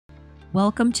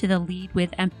Welcome to the Lead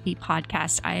with Empathy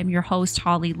podcast. I am your host,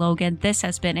 Holly Logan. This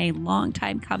has been a long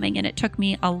time coming, and it took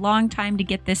me a long time to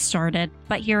get this started,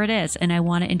 but here it is, and I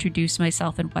want to introduce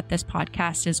myself and what this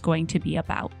podcast is going to be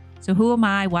about. So who am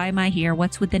I? Why am I here?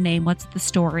 What's with the name? What's the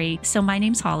story? So my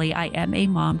name's Holly. I am a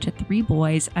mom to 3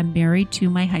 boys. I'm married to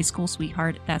my high school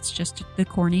sweetheart. That's just the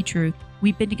corny truth.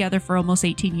 We've been together for almost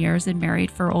 18 years and married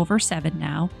for over 7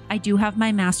 now. I do have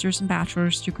my master's and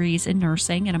bachelor's degrees in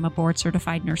nursing, and I'm a board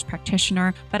certified nurse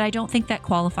practitioner, but I don't think that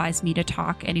qualifies me to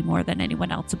talk any more than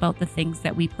anyone else about the things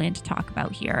that we plan to talk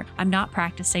about here. I'm not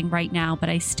practicing right now, but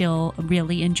I still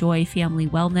really enjoy family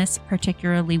wellness,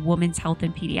 particularly women's health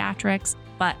and pediatrics.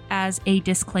 But as a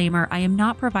disclaimer, I am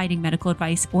not providing medical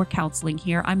advice or counseling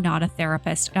here. I'm not a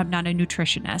therapist. I'm not a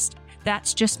nutritionist.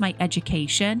 That's just my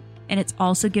education. And it's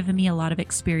also given me a lot of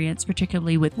experience,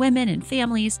 particularly with women and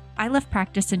families. I left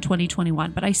practice in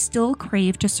 2021, but I still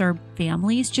crave to serve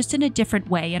families just in a different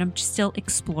way, and I'm still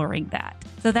exploring that.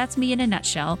 So that's me in a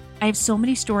nutshell. I have so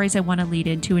many stories I want to lead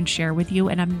into and share with you,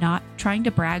 and I'm not trying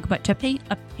to brag, but to paint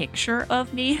a picture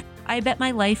of me. I bet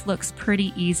my life looks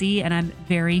pretty easy, and I'm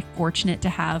very fortunate to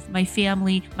have my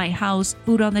family, my house,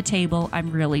 food on the table.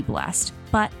 I'm really blessed.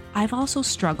 But I've also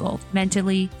struggled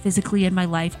mentally, physically in my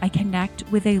life. I connect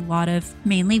with a lot of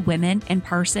mainly women in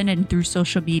person and through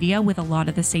social media with a lot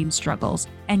of the same struggles.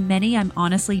 And many I'm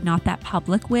honestly not that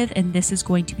public with, and this is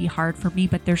going to be hard for me,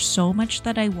 but there's so much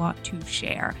that I want to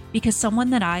share. Because someone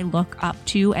that I look up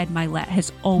to, Ed Mylett,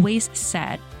 has always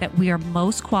said that we are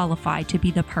most qualified to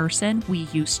be the person we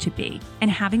used to be. And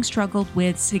having struggled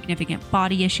with significant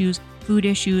body issues, food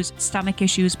issues, stomach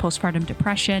issues, postpartum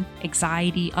depression,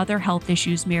 anxiety, other health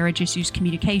issues, marriage issues,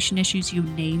 communication issues, you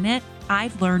name it,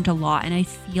 I've learned a lot, and I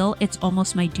feel it's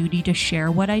almost my duty to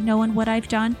share what I know and what I've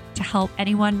done to help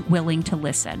anyone willing to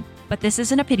listen. But this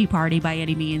isn't a pity party by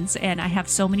any means, and I have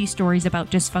so many stories about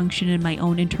dysfunction in my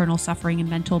own internal suffering and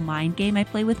mental mind game I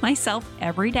play with myself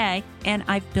every day, and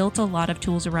I've built a lot of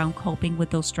tools around coping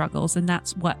with those struggles, and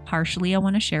that's what partially I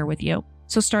want to share with you.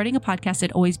 So starting a podcast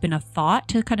had always been a thought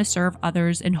to kind of serve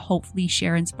others and hopefully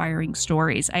share inspiring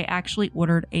stories. I actually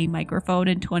ordered a microphone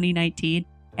in 2019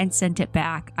 and sent it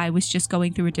back. I was just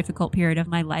going through a difficult period of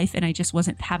my life, and I just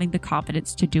wasn't having the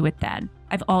confidence to do it then.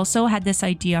 I've also had this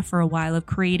idea for a while of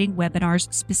creating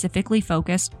webinars specifically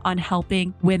focused on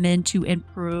helping women to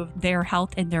improve their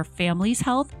health and their family's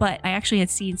health. But I actually had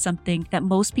seen something that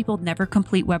most people never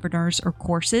complete webinars or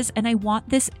courses. And I want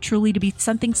this truly to be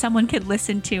something someone can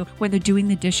listen to when they're doing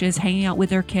the dishes, hanging out with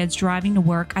their kids, driving to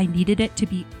work. I needed it to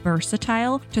be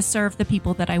versatile to serve the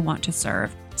people that I want to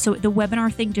serve. So the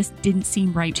webinar thing just didn't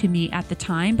seem right to me at the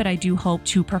time, but I do hope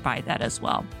to provide that as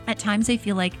well. At times, I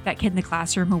feel like that kid in the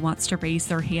classroom who wants to raise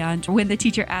their hand when the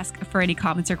teacher asks for any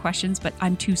comments or questions, but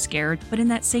I'm too scared. But in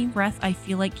that same breath, I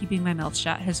feel like keeping my mouth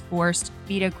shut has forced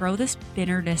me to grow this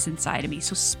bitterness inside of me.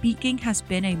 So speaking has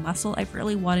been a muscle I've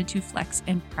really wanted to flex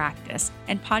and practice.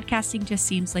 And podcasting just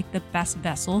seems like the best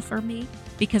vessel for me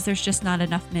because there's just not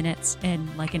enough minutes in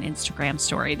like an Instagram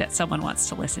story that someone wants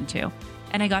to listen to.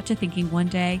 And I got to thinking one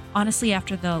day, honestly,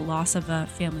 after the loss of a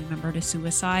family member to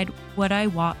suicide, what I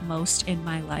want most in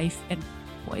my life and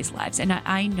boys' lives. And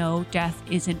I know death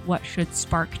isn't what should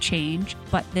spark change,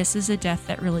 but this is a death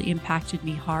that really impacted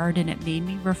me hard, and it made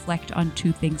me reflect on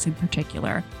 2 things in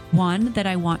particular. One, that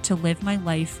I want to live my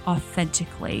life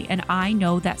authentically. And I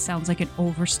know that sounds like an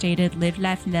overstated live,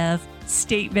 laugh, love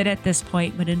statement at this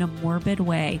point, but in a morbid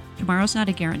way. Tomorrow's not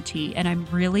a guarantee, and I'm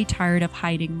really tired of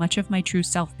hiding much of my true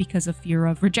self because of fear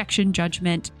of rejection,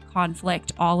 judgment,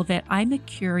 conflict, all of it. I'm a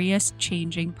curious,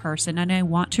 changing person, and I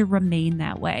want to remain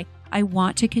that way. I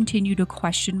want to continue to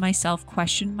question myself,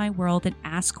 question my world, and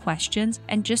ask questions,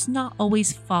 and just not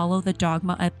always follow the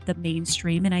dogma of the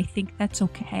mainstream, and I think that's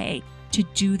okay to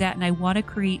do that. And I want to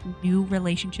create new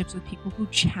relationships with people who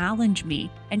challenge me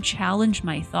and challenge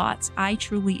my thoughts. I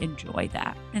truly enjoy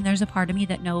that. And there's a part of me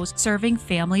that knows serving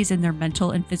families in their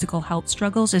mental and physical health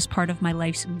struggles is part of my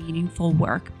life's meaningful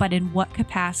work. But in what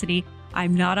capacity,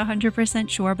 I'm not 100%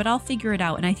 sure, but I'll figure it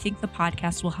out. And I think the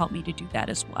podcast will help me to do that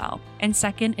as well. And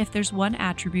second, if there's one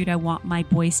attribute I want my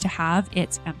boys to have,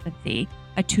 it's empathy.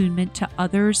 Attunement to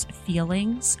others'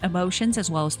 feelings, emotions, as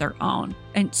well as their own.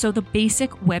 And so the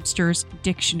basic Webster's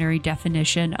dictionary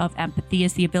definition of empathy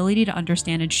is the ability to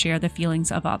understand and share the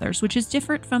feelings of others, which is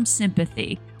different from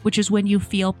sympathy, which is when you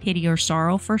feel pity or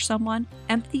sorrow for someone.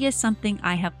 Empathy is something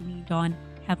I have leaned on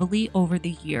heavily over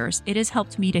the years. It has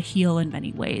helped me to heal in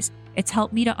many ways. It's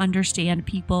helped me to understand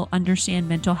people, understand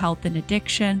mental health and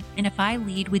addiction. And if I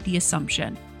lead with the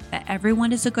assumption that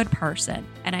everyone is a good person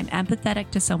and I'm empathetic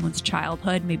to someone's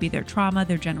childhood, maybe their trauma,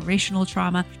 their generational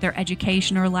trauma, their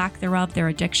education or lack thereof, their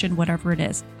addiction, whatever it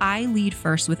is, I lead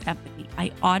first with empathy.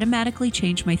 I automatically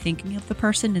change my thinking of the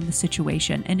person in the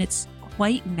situation, and it's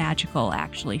quite magical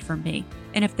actually for me.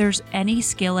 And if there's any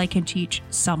skill I can teach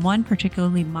someone,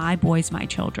 particularly my boys, my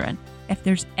children, if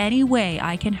there's any way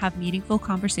I can have meaningful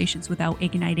conversations without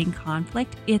igniting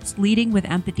conflict, it's leading with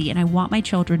empathy, and I want my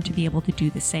children to be able to do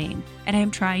the same. And I am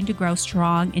trying to grow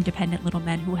strong, independent little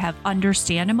men who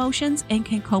understand emotions and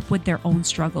can cope with their own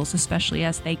struggles, especially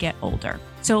as they get older.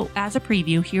 So as a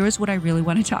preview, here is what I really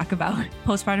want to talk about.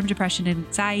 Postpartum depression and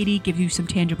anxiety, give you some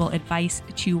tangible advice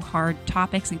to hard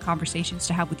topics and conversations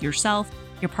to have with yourself,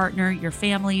 your partner, your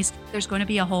families. There's going to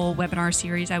be a whole webinar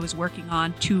series I was working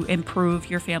on to improve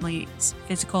your family's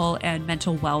physical and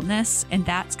mental wellness. And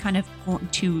that's kind of going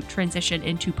to transition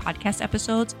into podcast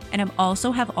episodes. And I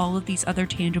also have all of these other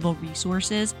tangible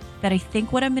resources that I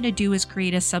think what I'm going to do is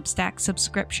create a Substack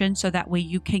subscription so that way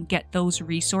you can get those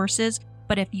resources.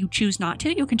 But if you choose not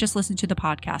to, you can just listen to the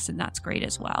podcast, and that's great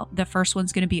as well. The first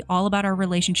one's going to be all about our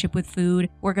relationship with food.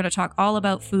 We're going to talk all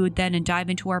about food then and dive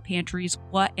into our pantries,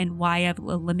 what and why I've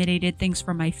eliminated things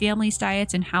from my family's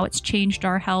diets and how it's changed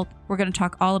our health. We're going to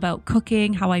talk all about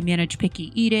cooking, how I manage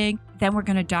picky eating. Then we're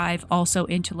going to dive also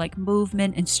into like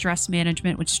movement and stress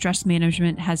management, which stress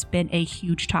management has been a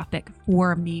huge topic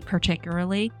for me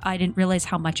particularly. I didn't realize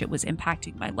how much it was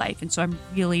impacting my life. And so I'm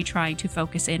really trying to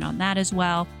focus in on that as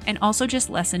well. And also just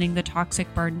lessening the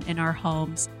toxic burden in our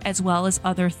homes, as well as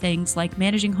other things like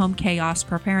managing home chaos,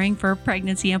 preparing for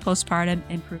pregnancy and postpartum,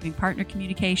 improving partner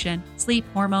communication, sleep,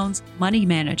 hormones, money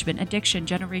management, addiction,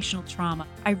 generational trauma.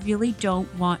 I really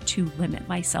don't want to limit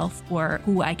myself or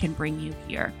who I can bring you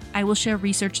here. I will share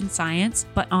research and science,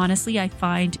 but honestly, I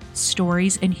find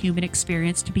stories and human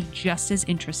experience to be just as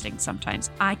interesting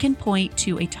sometimes. I can point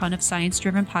to a ton of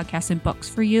science-driven podcasts and books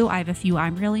for you. I have a few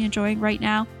I'm really enjoying right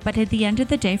now, but at the end of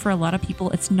the day, for a lot of people,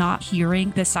 it's not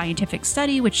hearing the scientific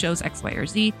study which shows X, Y, or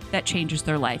Z that changes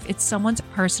their life. It's someone's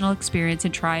personal experience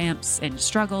and triumphs and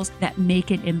struggles that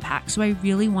make an impact. So I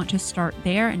really want to start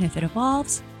there, and if it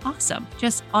evolves, awesome.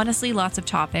 Just honestly, lots of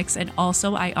topics. And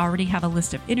also I already have a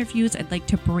list of interviews I'd like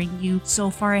to bring you. So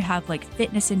far, I have like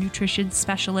fitness and nutrition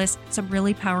specialists, some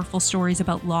really powerful stories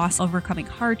about loss, overcoming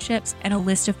hardships, and a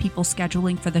list of people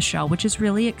scheduling for the show, which is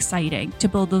really exciting to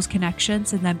build those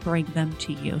connections and then bring them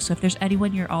to you. So if there's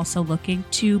anyone you're also looking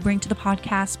to bring to the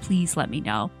podcast, please let me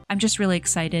know. I'm just really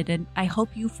excited, and I hope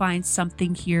you find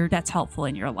something here that's helpful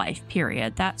in your life,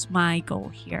 period. That's my goal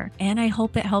here. And I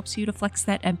hope it helps you to flex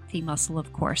that empathy muscle,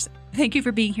 of course. Thank you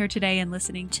for being here today and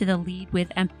listening to the Lead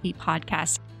with Empathy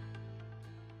podcast.